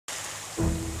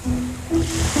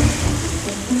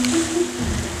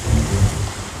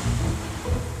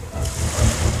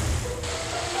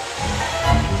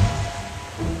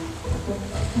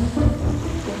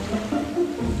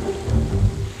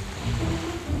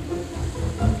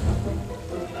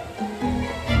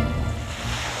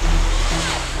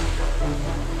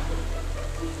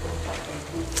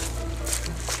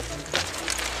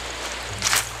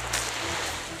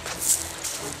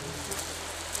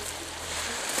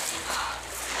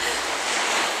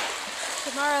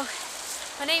tomorrow.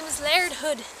 My name is Laird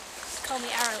Hood. Call me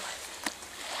Arrow.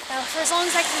 Now, for as long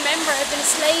as I can remember, I've been a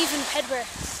slave in Pedware,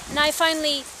 and I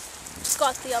finally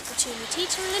got the opportunity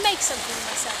to really make something of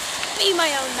myself, be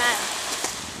my own man.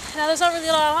 Now, there's not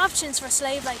really a lot of options for a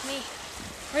slave like me.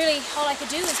 Really, all I could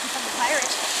do is become a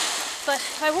pirate. But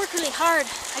if I work really hard,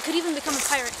 I could even become a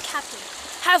pirate captain,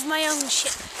 have my own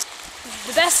ship.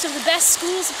 The best of the best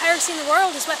schools of piracy in the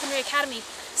world is Weaponry Academy,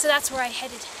 so that's where I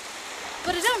headed.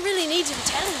 But I don't really need to be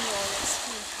telling you all this. I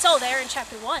mean, it's all there in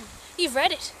chapter 1. You've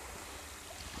read it.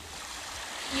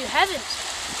 You haven't.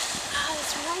 Ah,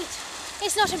 that's right.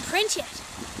 It's not in print yet.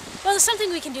 Well, there's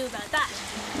something we can do about that.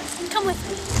 Come with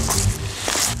me.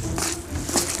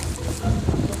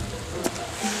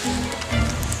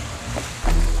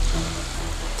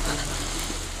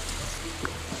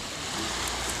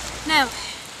 Now,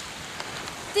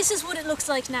 this is what it looks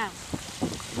like now.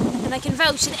 And I can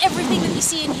vouch that everything that you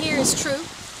see in here is true.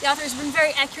 The author has been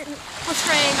very accurate in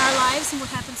portraying our lives and what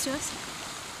happens to us.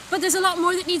 But there's a lot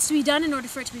more that needs to be done in order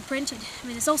for it to be printed. I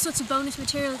mean, there's all sorts of bonus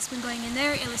material that's been going in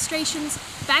there, illustrations,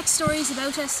 backstories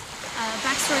about us,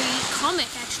 backstory comic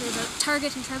actually about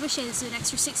Target and Trebuchet. This is an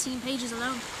extra 16 pages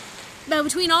alone. Now,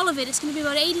 between all of it, it's going to be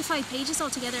about 85 pages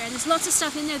altogether, and there's lots of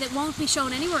stuff in there that won't be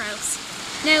shown anywhere else.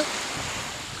 Now,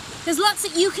 there's lots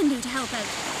that you can do to help out.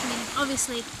 I mean,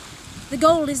 obviously, the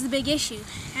gold is the big issue.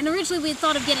 And originally we had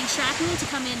thought of getting shrapnel to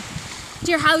come in to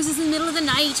your houses in the middle of the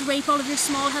night, rape all of your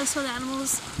small household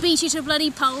animals, beat you to bloody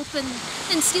pulp,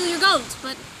 and steal your gold.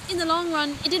 But in the long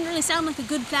run, it didn't really sound like a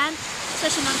good plan,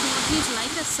 especially not if we want you to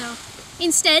like us. So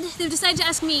instead, they've decided to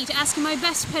ask me to ask my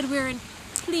best Pedwarean,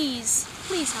 please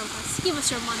help us. Give us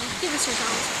your money, give us your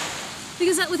gold.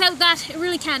 Because without that, it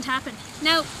really can't happen.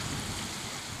 Now,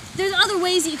 there's other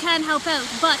ways that you can help out,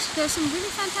 but there's some really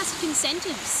fantastic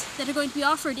incentives that are going to be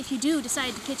offered if you do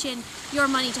decide to pitch in your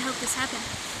money to help this happen.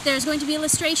 There's going to be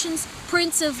illustrations,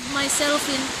 prints of myself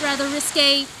in rather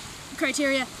risque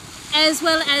criteria, as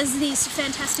well as these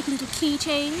fantastic little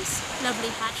keychains,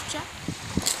 lovely hat chap.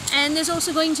 And there's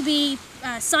also going to be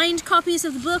signed copies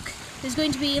of the book. There's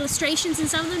going to be illustrations in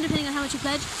some of them, depending on how much you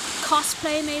pledge.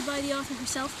 Cosplay made by the author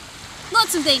herself.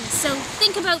 Lots of things, so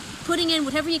think about putting in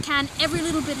whatever you can. Every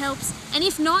little bit helps, and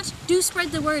if not, do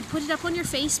spread the word. Put it up on your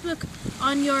Facebook,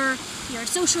 on your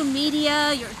social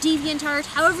media, your DeviantArt,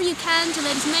 however you can, to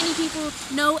let as many people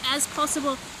know as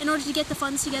possible in order to get the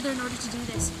funds together in order to do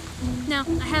this. Now,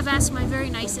 I have asked my very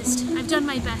nicest. I've done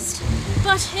my best.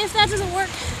 But if that doesn't work,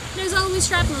 there's always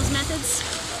Shrapnel's methods.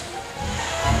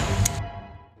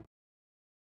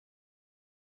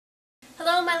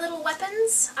 Hello, my little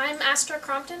weapons. I'm Astra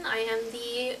Crompton. I am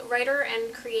the writer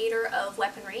and creator of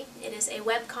Weaponry. It is a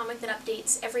webcomic that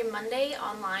updates every Monday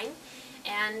online,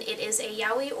 and it is a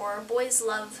yaoi or boys'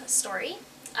 love story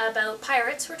about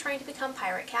pirates who are trying to become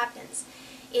pirate captains.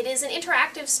 It is an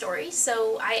interactive story,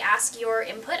 so I ask your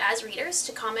input as readers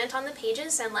to comment on the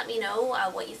pages and let me know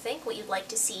what you think, what you'd like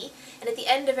to see. And at the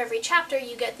end of every chapter,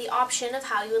 you get the option of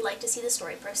how you would like to see the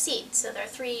story proceed. So there are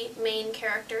 3 main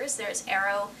characters. There's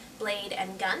Arrow, Blade,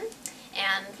 and Gun.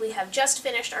 And we have just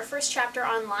finished our first chapter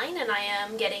online, and I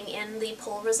am getting in the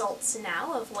poll results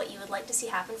now of what you would like to see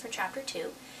happen for chapter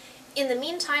 2. In the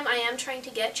meantime, I am trying to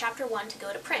get chapter 1 to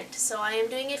go to print. So I am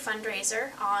doing a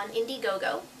fundraiser on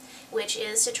IndieGoGo, which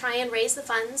is to try and raise the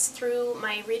funds through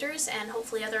my readers and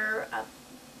hopefully other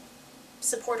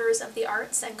supporters of the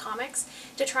arts and comics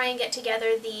to try and get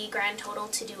together the grand total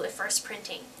to do a first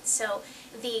printing. So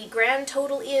the grand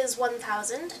total is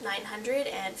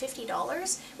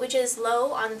 $1,950, which is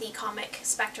low on the comic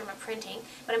spectrum of printing,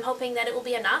 but I'm hoping that it will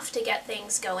be enough to get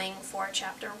things going for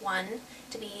chapter 1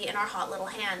 to be in our hot little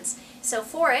hands. So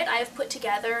for it, I have put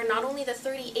together not only the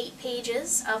 38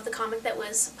 pages of the comic that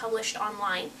was published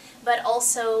online, but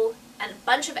also a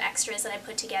bunch of extras that I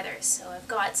put together. So I've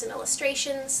got some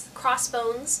illustrations,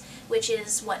 crossbones, which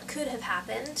is what could have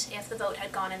happened if the vote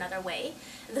had gone another way,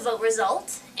 the vote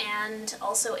result, and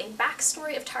also a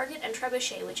backstory of Target and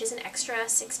Trebuchet, which is an extra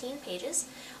 16 pages.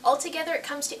 Altogether it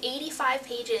comes to 85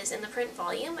 pages in the print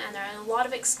volume, and there are a lot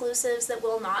of exclusives that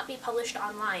will not be published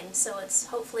online, so it's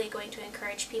hopefully going to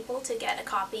encourage people to get a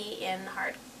copy in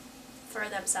hard for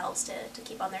themselves to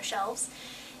keep on their shelves.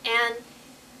 And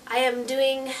I am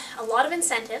doing a lot of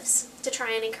incentives to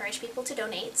try and encourage people to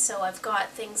donate, so I've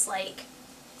got things like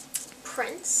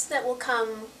prints that will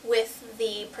come with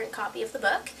the print copy of the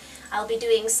book. I'll be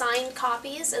doing signed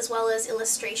copies as well as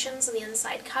illustrations on the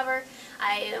inside cover.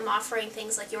 I am offering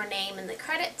things like your name in the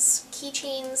credits,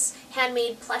 keychains,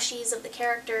 handmade plushies of the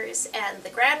characters, and the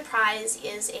grand prize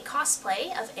is a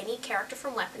cosplay of any character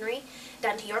from Weaponry,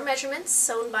 done to your measurements,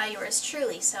 sewn by yours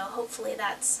truly, so hopefully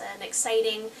that's an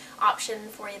exciting option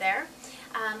for you there.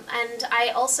 And I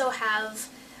also have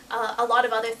a lot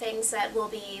of other things that will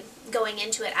be going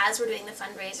into it as we're doing the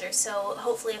fundraiser. So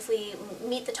hopefully if we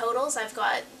meet the totals, I've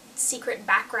got secret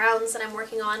backgrounds that I'm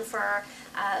working on for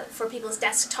people's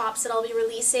desktops that I'll be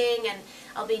releasing, and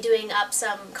I'll be doing up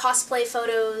some cosplay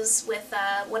photos with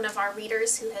one of our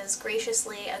readers who has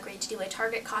graciously agreed to do a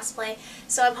Target cosplay.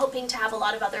 So I'm hoping to have a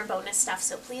lot of other bonus stuff,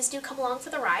 so please do come along for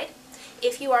the ride.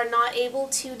 If you are not able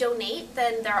to donate,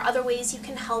 then there are other ways you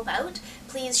can help out.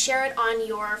 Please share it on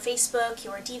your Facebook,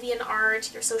 your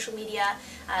DeviantArt, your social media.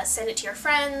 Send it to your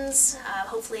friends.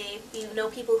 Hopefully you know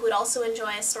people who would also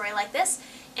enjoy a story like this,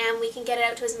 and we can get it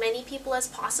out to as many people as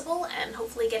possible and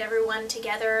hopefully get everyone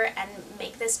together and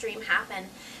make this dream happen.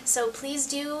 So please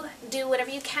do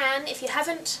whatever you can. If you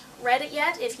haven't read it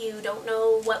yet, if you don't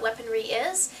know what weaponry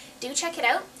is, do check it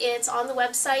out. It's on the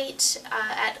website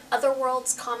at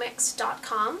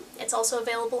otherworldscomics.com. It's also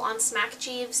available on Smack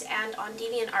Jeeves and on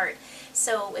DeviantArt.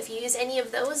 So if you use any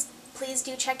of those, please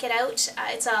do check it out.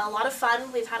 It's a lot of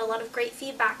fun. We've had a lot of great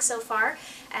feedback so far,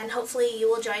 and hopefully you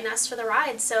will join us for the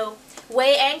ride. So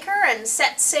weigh anchor and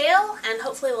set sail, and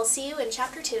hopefully we'll see you in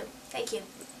Chapter 2. Thank you.